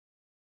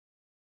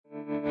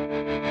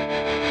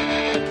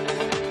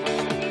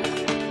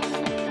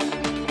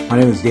My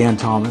name is Dan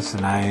Thomas,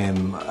 and I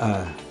am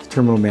the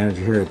terminal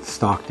manager here at the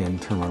Stockton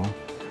terminal.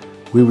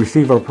 We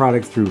receive our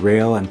product through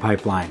rail and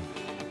pipeline.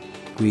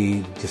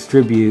 We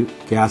distribute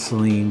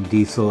gasoline,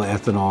 diesel,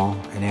 ethanol,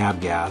 and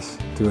avgas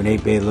through an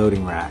 8-bay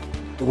loading rack.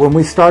 When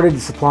we started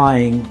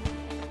supplying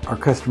our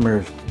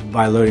customers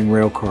by loading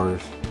rail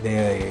cars,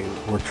 they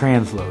were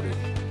transloaded.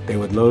 They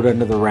would load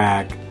under the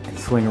rack and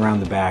swing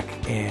around the back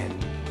and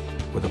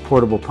with a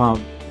portable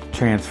pump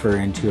transfer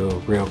into a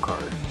rail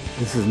car.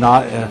 This is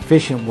not an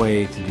efficient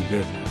way to do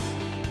business.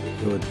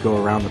 It would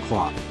go around the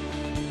clock.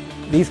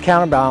 These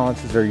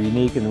counterbalances are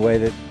unique in the way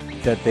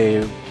that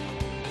they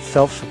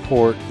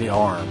self-support the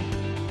arm.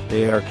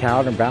 They are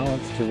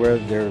counterbalanced to where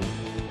they're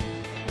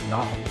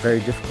not very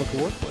difficult to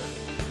work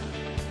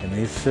with. And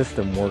this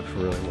system works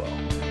really well.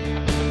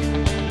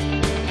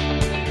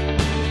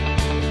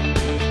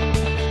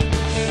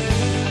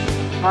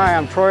 Hi,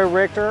 I'm Troy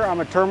Richter. I'm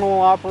a terminal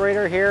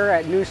operator here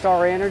at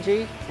NuStar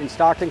Energy in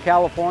Stockton,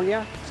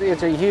 California.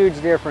 It's a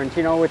huge difference,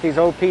 you know, with these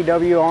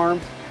OPW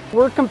arms.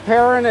 We're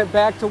comparing it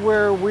back to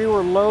where we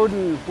were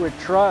loading with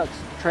trucks,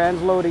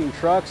 transloading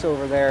trucks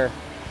over there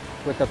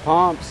with the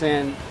pumps,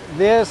 and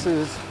this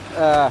is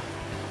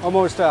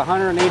almost a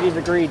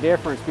 180-degree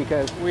difference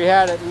because we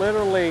had it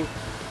literally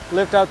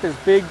lift up this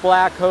big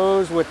black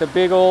hose with the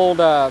big old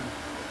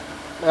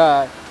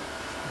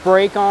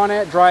brake on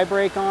it, dry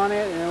brake on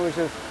it, and it was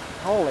just,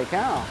 holy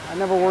cow, I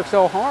never worked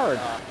so hard.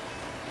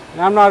 And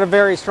I'm not a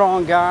very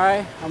strong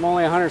guy. I'm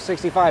only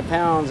 165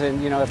 pounds,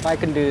 and you know, if I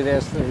can do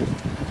this, there's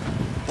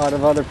a lot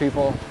of other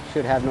people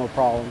should have no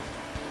problems.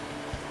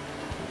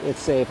 It's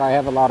safe. I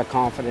have a lot of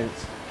confidence.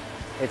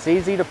 It's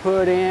easy to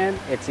put in,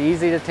 it's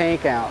easy to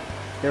tank out.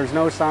 There's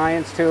no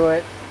science to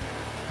it.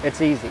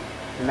 It's easy,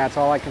 and that's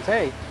all I can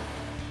say.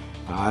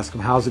 I ask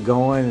them, how's it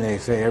going? And they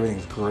say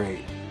everything's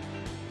great.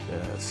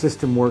 The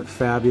system works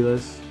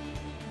fabulous.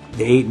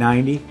 The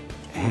 890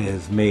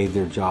 has made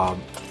their job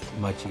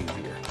much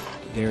easier.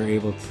 They're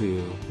able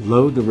to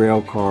load the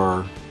rail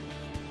car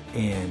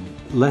in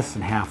less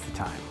than half the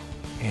time,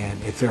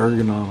 and it's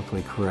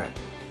ergonomically correct.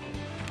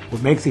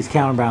 What makes these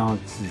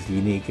counterbalances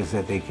unique is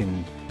that they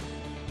can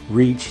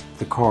reach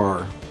the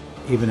car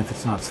even if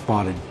it's not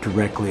spotted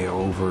directly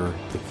over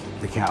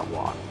the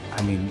catwalk.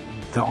 I mean,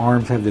 the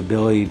arms have the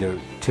ability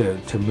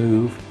to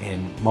move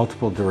in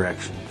multiple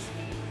directions.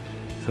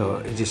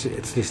 So it's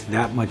just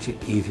that much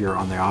easier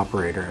on the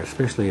operator,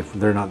 especially if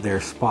they're not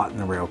there spotting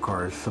the rail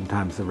cars.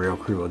 Sometimes the rail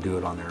crew will do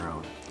it on their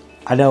own.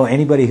 I know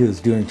anybody who's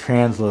doing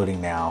transloading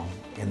now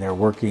and they're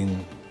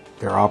working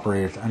their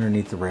operators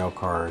underneath the rail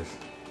cars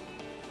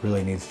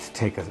really needs to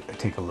take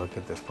a look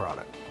at this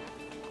product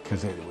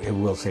because it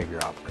will save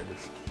your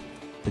operators.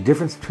 The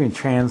difference between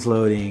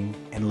transloading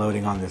and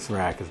loading on this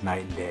rack is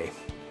night and day.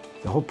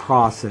 The whole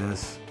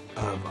process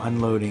of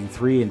unloading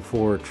 3 and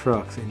 4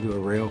 trucks into a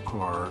rail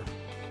car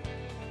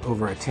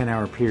over a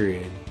 10-hour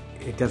period,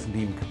 it doesn't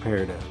even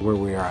compare to where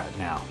we are at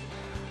now.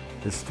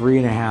 This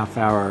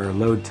 3.5-hour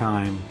load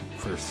time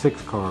for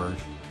 6 cars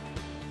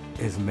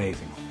is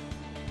amazing.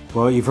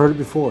 Well, you've heard it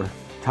before.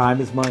 Time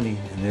is money,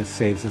 and this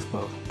saves us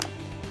both.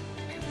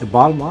 The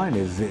bottom line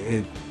is,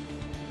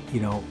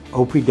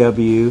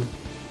 OPW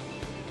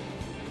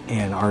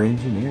and our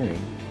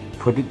engineering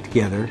put it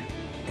together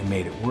and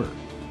made it work.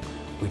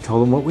 We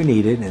told them what we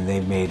needed, and they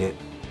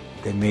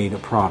made a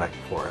product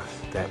for us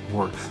that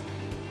works.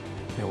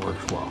 It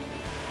works well.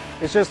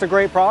 It's just a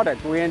great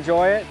product. We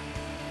enjoy it.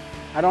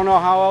 I don't know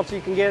how else you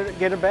can get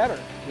it better,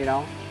 you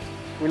know.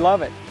 We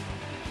love it.